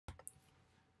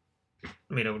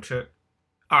Let me double check.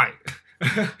 Alright.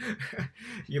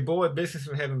 Your boy Business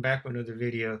from Heaven back with another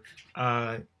video.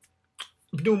 Been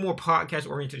doing more podcast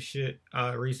oriented shit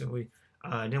recently.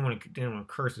 Didn't want to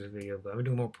curse this video, but I've been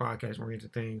doing more podcast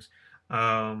oriented things.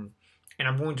 And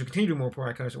I'm going to continue to do more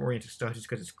podcast oriented stuff just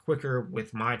because it's quicker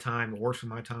with my time. It works for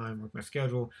my time, with my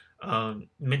schedule.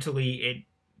 Mentally, it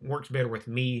works better with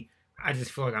me. I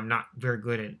just feel like I'm not very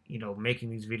good at making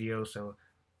these videos, so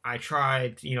I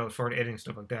tried start editing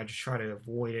stuff like that. I just try to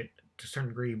avoid it to a certain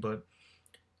degree, but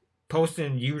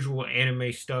posting usual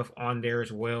anime stuff on there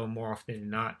as well more often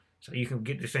than not, so you can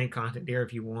get the same content there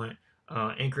if you want.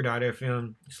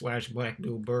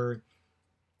 Anchor.fm/BlackBillBird.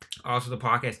 Also, the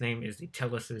podcast name is the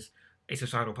Telesis A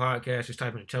Societal Podcast. Just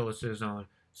type in Telesis on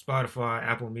Spotify,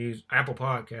 Apple Music, Apple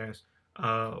Podcasts,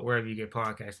 wherever you get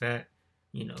podcasts at.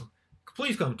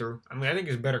 Please come through. I mean, I think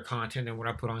it's better content than what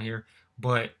I put on here,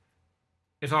 but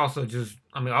it's also just,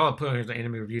 all I put on here is the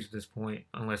anime reviews at this point,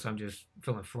 unless I'm just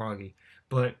feeling froggy.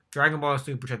 But Dragon Ball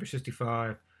Super Chapter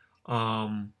 65,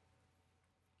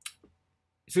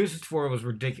 64 was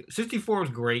ridiculous. 64 was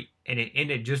great, and it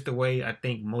ended just the way I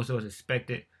think most of us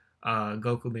expected.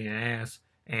 Goku being an ass,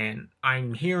 and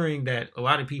I'm hearing that a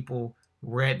lot of people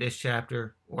read this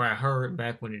chapter, or I heard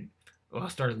back when it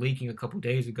started leaking a couple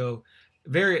days ago.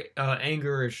 Very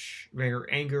angerish,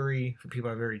 very angry for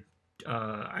people I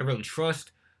really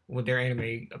trust with their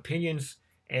anime opinions,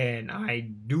 and I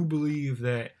do believe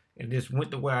that if this went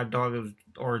the way I thought it was,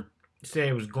 or said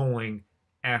it was going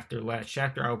after last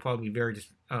chapter, I would probably be very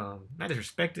not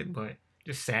disrespected, but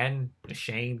just saddened,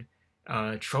 ashamed.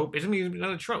 Trope. It's gonna be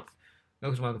another trope.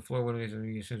 Goes by the floor when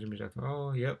it sends me like,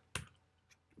 oh, yep.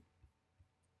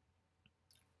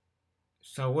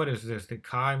 So what is this? The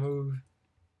Kai move?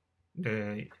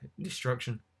 The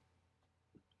destruction?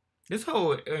 This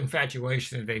whole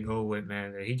infatuation that they go with,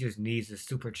 man, that he just needs a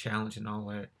super challenge and all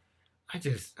that.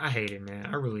 I hate it, man.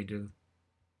 I really do.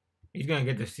 He's gonna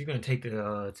get this. He's gonna take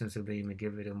the Tensei Beam and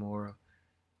give it a more.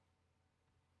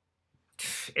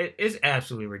 It's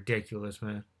absolutely ridiculous,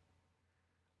 man.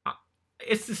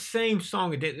 It's the same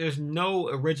song. There's no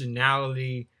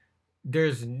originality.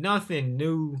 There's nothing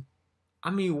new.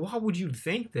 Why would you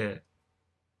think that?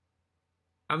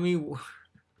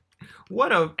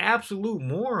 What an absolute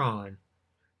moron.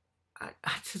 I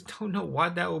just don't know why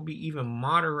that would be even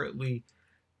moderately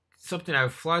something that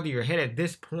would fly through your head at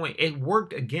this point. It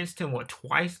worked against him,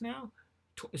 twice now?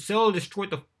 Cell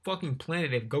destroyed the fucking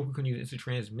planet if Goku couldn't use instant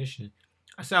transmission.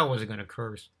 I said I wasn't going to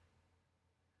curse.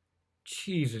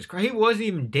 Jesus Christ. He wasn't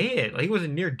even dead. He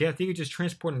wasn't near death. He was just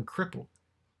transported and crippled.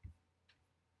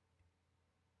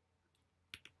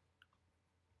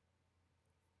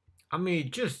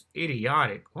 Just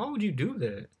idiotic. Why would you do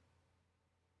that?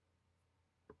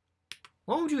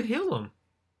 Why would you heal him?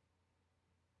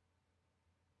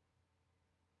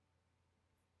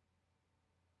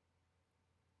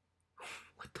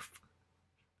 What the fuck?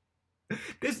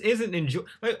 This isn't enjoy.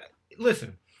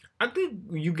 Listen. I think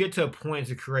you get to a point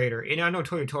as a creator, and I know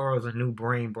Toyotaro is a new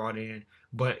brain brought in,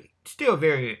 but still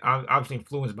very obviously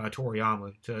influenced by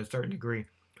Toriyama to a certain degree.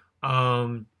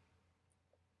 Why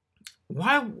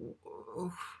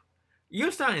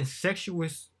you're not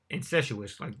incestuous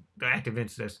like the active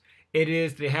incest. It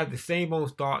is they have the same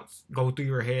old thoughts go through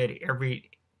your head every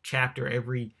chapter,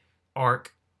 every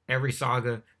arc, every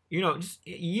saga. Just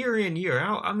year in, year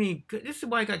out. This is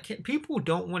why people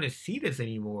don't want to see this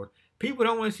anymore. People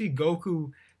don't want to see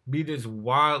Goku be this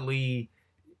wildly.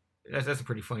 That's a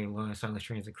pretty funny line. Silence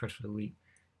trains and crush for the weak.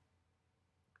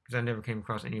 Because I never came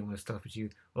across anyone's stuff with you.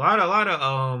 A lot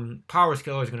of power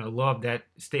scalers are gonna love that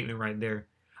statement right there.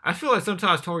 I feel like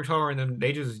sometimes Toriyama and them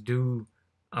they just do.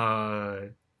 They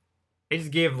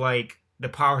just give the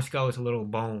power scalers a little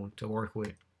bone to work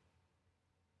with.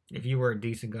 If you were a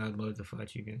decent guy, I'd love to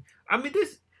fight you again. I know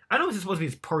this is supposed to be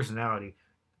his personality.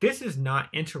 This is not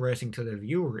interesting to the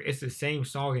viewer. It's the same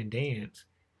song and dance.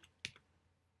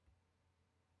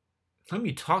 Let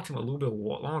me talk to him a little bit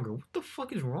longer. What the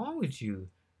fuck is wrong with you?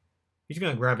 He's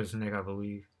gonna grab his neck, I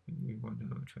believe.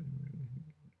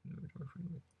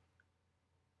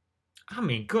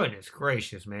 Goodness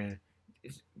gracious, man.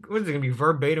 What is it gonna be?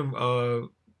 Verbatim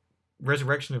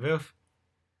Resurrection of F?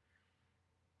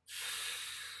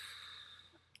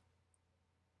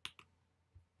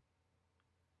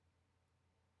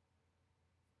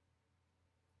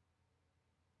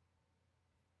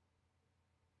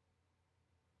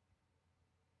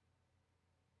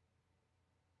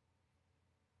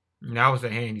 That was the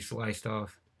hand he sliced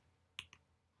off.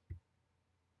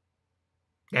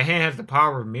 That hand has the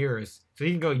power of mirrors. So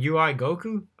he can go UI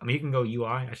Goku? He can go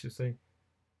UI, I should say.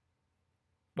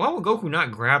 Why would Goku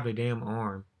not grab the damn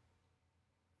arm?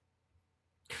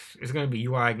 It's gonna be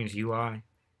UI against UI.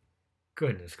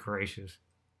 Goodness gracious.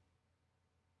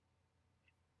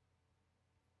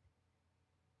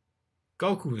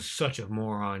 Goku is such a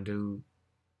moron, dude.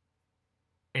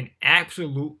 An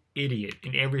absolute idiot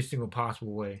in every single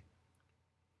possible way.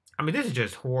 I mean, this is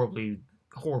just horribly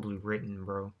written,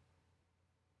 bro.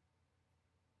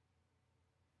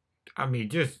 I mean,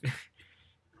 just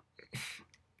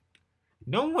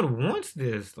no one wants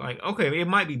this. Like, okay, it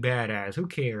might be badass. Who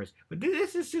cares? But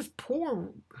this is just poor.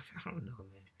 I don't know,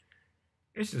 man.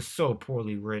 It's just so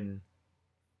poorly written.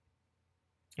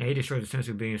 And he destroyed the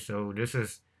sensory being. So this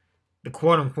is the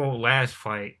quote unquote last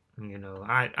fight. You know,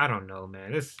 I don't know,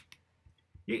 man. This.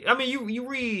 I mean, you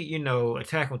read, you know,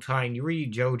 Attack on Titan. You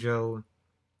read JoJo.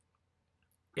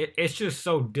 It's just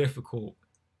so difficult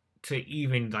to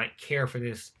even like care for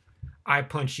this. I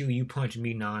punch you, you punch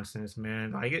me nonsense,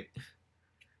 man. Like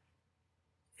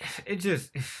it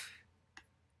just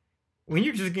when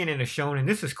you're just getting into shonen,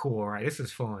 this is cool, right? This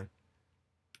is fun.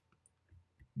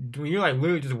 When you're like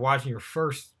literally just watching your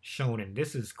first shonen,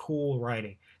 this is cool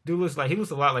writing. Dude looks like he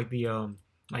looks a lot like the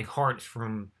like Hearts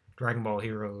from Dragon Ball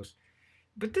Heroes.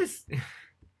 But this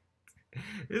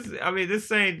I mean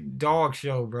this ain't dog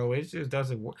show, bro. It just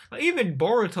doesn't work. Like, even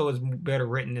Boruto is better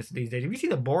written these days. If you see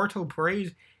the Boruto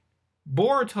praise,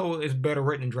 Boruto is better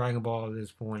written than Dragon Ball at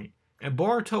this point. And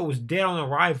Boruto was dead on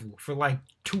arrival for like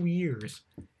 2 years.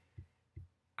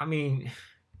 I mean,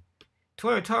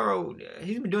 Toyotaro,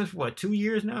 he's been doing this for what, 2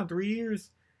 years now, 3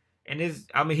 years? And he's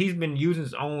been using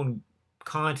his own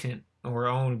content or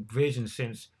own vision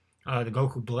since the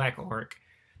Goku Black arc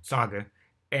saga.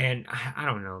 And I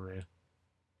don't know, man.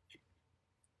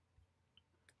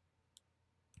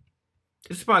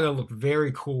 This is probably gonna look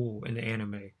very cool in the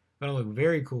anime. Gonna look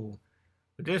very cool.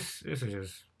 But this is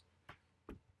just,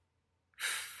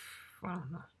 I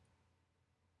don't know.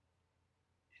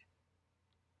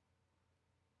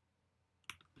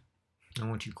 I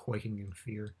want you quaking in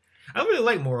fear. I really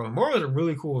like Moro. Moro is a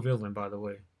really cool villain, by the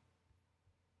way.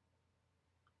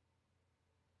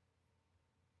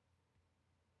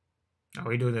 Oh,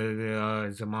 we do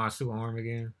the Zamasu arm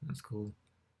again. That's cool.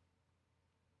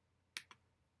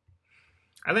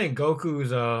 I think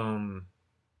Goku's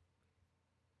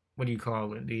what do you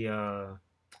call it? The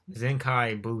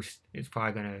Zenkai boost is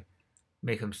probably gonna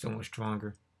make him so much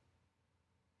stronger.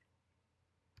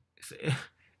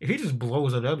 If he just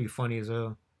blows up, that'd be funny as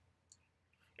hell.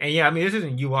 And yeah, I mean this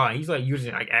isn't UI. He's like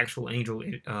using like actual angel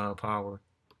power.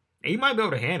 And he might be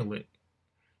able to handle it.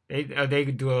 They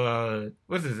could do a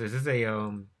what's this? This is a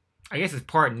I guess it's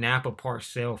part Nappa, part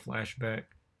Cell flashback.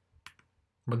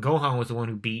 But Gohan was the one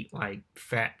who beat like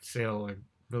Fat Cell or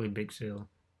really big Cell.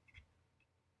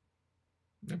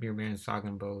 That your man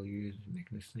Saganbo, you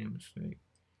making the same mistake.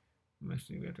 Must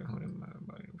see after holding my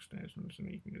body of stats on so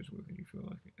you can just work and you feel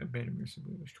like it. Abandon your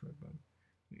simply destroyed by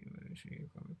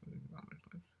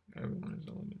everyone is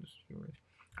element of story.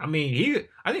 I mean,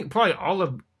 I think probably all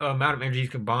the amount of energies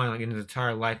combined like in his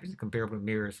entire life is comparable to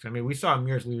Mirrors. I mean, we saw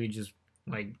Mirrors literally just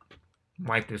like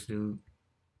wipe this dude.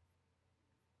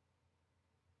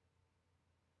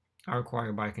 I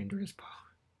require bike and dress power.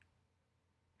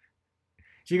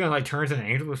 She gonna like turn to an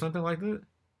angel or something like that?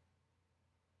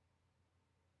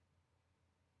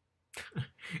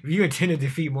 If you intend to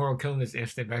defeat Moro, kill him this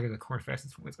instant back in the corner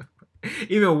fastest points.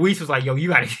 Even Whis was like, yo, you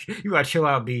gotta chill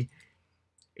out, B.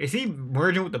 Is he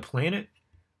merging with the planet?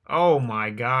 Oh my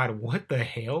god, what the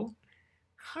hell?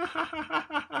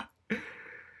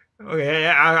 Okay,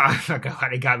 I forgot how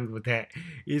they got me with that.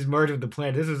 He's merged with the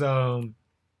planet. This is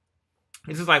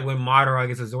like when Madara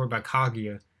gets absorbed by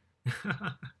Kaguya.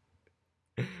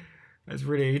 That's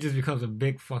really, he just becomes a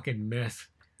big fucking mess.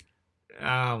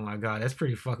 Oh my god, that's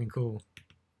pretty fucking cool.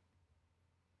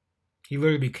 He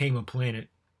literally became a planet.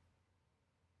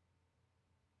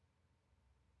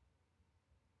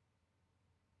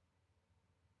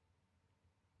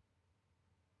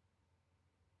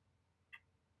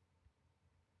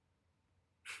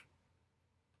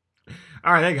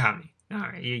 All right, they got me. All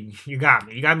right, you got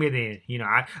me. You got me at the end. You know,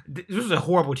 this was a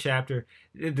horrible chapter.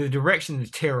 The direction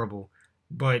is terrible,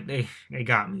 but they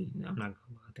got me. I'm not gonna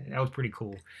lie that. That was pretty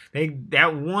cool.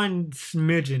 That one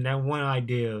smidgen, that one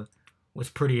idea was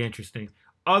pretty interesting.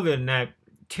 Other than that,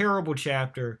 terrible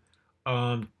chapter,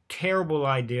 terrible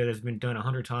idea that's been done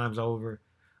 100 times over.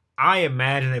 I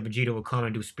imagine that Vegeta will come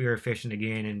and do spirit fishing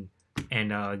again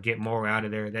and get Moro out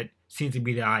of there. That seems to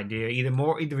be the idea. Either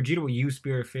Vegeta will use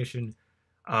spirit fishing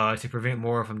to prevent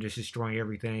Moro from just destroying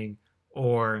everything,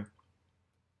 or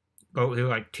he'll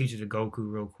like teach it to Goku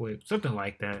real quick, something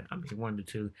like that. I mean, one of the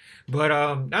two. But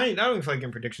I don't even feel like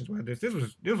getting predictions about this.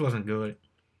 This wasn't good.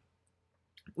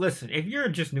 Listen, if you're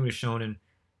just new to shonen,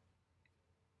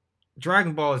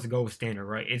 Dragon Ball is the gold standard,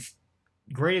 right? It's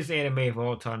greatest anime of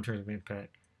all time in terms of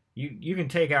impact. You can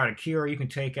take out Akira, you can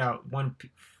take out One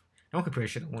Piece. Don't compare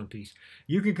shit to One Piece.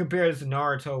 You can compare this to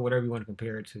Naruto, whatever you want to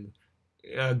compare it to.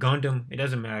 Gundam, it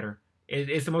doesn't matter.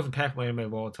 It's the most impactful anime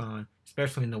of all time,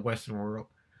 especially in the Western world.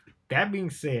 That being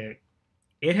said,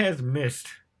 it has missed,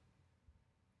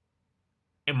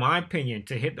 in my opinion,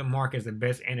 to hit the mark as the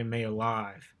best anime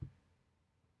alive.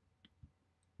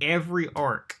 Every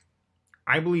arc,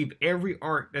 I believe every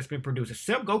arc that's been produced,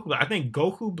 except Goku Black. I think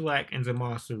Goku Black and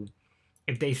Zamasu,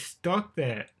 if they stuck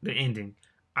the ending,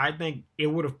 I think it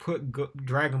would have put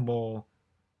Dragon Ball.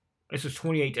 This was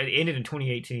 2018. It ended in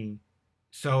 2018,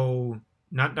 so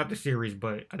not the series,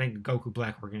 but I think Goku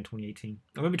Black worked in 2018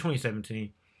 or maybe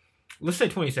 2017. Let's say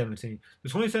 2017. The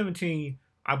 2017,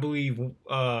 I believe,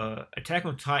 Attack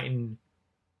on Titan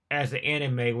as an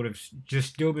anime would have just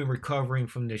still been recovering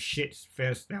from the shit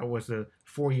fest that was a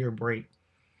 4-year break.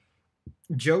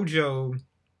 JoJo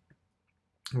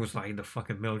was like the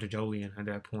fucking Mel Jojolian at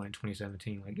that point in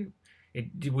 2017. Like we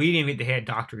didn't even hit the head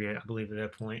doctor yet, I believe, at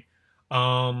that point.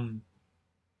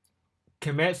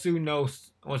 Kimetsu no,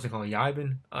 what's it called?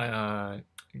 Yaiban?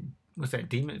 What's that?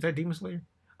 Demon? Is that Demon Slayer?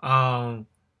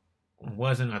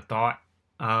 Wasn't a thought.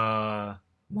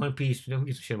 One Piece. Who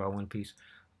gives a shit about One Piece?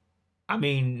 I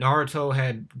mean, Naruto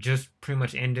had just pretty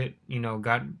much ended.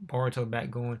 Got Boruto back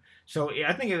going. So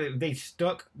I think if they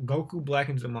stuck Goku Black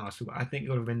and Zamasu, I think it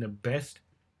would have been the best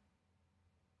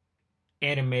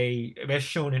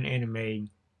shonen anime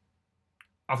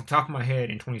off the top of my head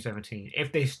in 2017.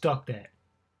 If they stuck that.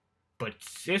 But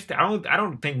I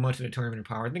don't think much of the Tournament of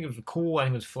Power. I think it was cool. I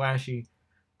think it was flashy.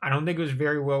 I don't think it was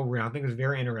very well written. I think it was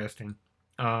very interesting.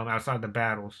 Outside the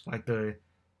battles, like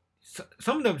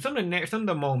some of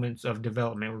the moments of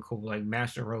development were cool, like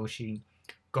Master Roshi,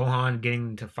 Gohan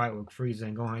getting to fight with Frieza,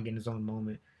 and Gohan getting his own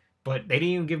moment. But they didn't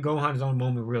even give Gohan his own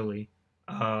moment, really.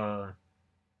 I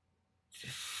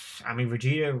mean,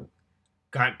 Vegeta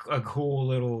got a cool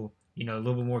little, a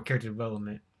little bit more character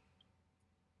development.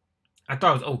 I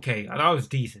thought it was okay. I thought it was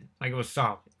decent. Like, it was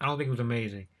solid. I don't think it was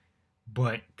amazing.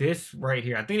 But this right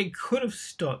here, I think it could have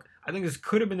stuck. I think this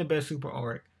could have been the best super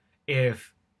arc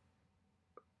if,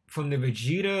 from the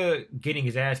Vegeta getting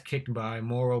his ass kicked by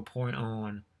Moro point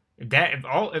on, if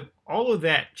all of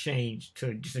that changed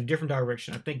to just a different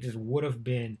direction, I think this would have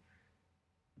been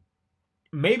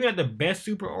maybe not the best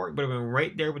super arc, but it would have been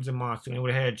right there with Zamasu, and it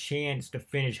would have had a chance to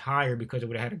finish higher because it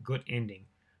would have had a good ending.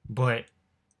 But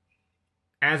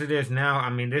as it is now, I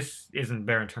mean, this isn't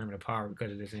better in Tournament of Power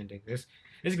because of this ending. This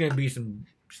is gonna be some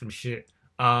shit.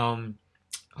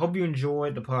 Hope you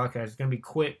enjoyed the podcast. It's gonna be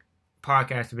quick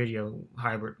podcast video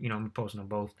hybrid. I'm posting on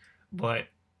both, but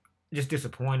just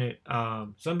disappointed.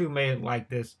 Some people may like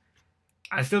this.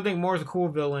 I still think Moore's a cool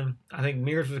villain. I think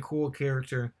Mears was a cool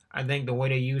character. I think the way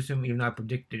they used him, even though I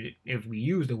predicted it, if we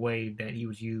used the way that he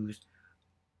was used,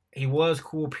 he was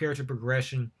cool character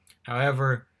progression.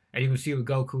 However, as you can see with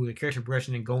Goku, the character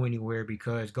progression didn't go anywhere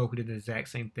because Goku did the exact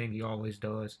same thing he always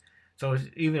does. So it's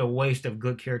even a waste of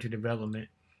good character development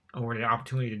or the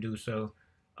opportunity to do so.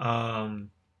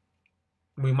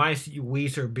 We might see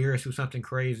Whis or Beerus do something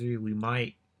crazy. We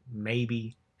might,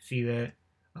 maybe, see that.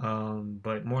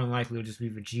 But more than likely, it'll just be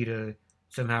Vegeta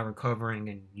somehow recovering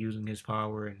and using his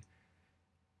power.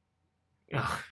 And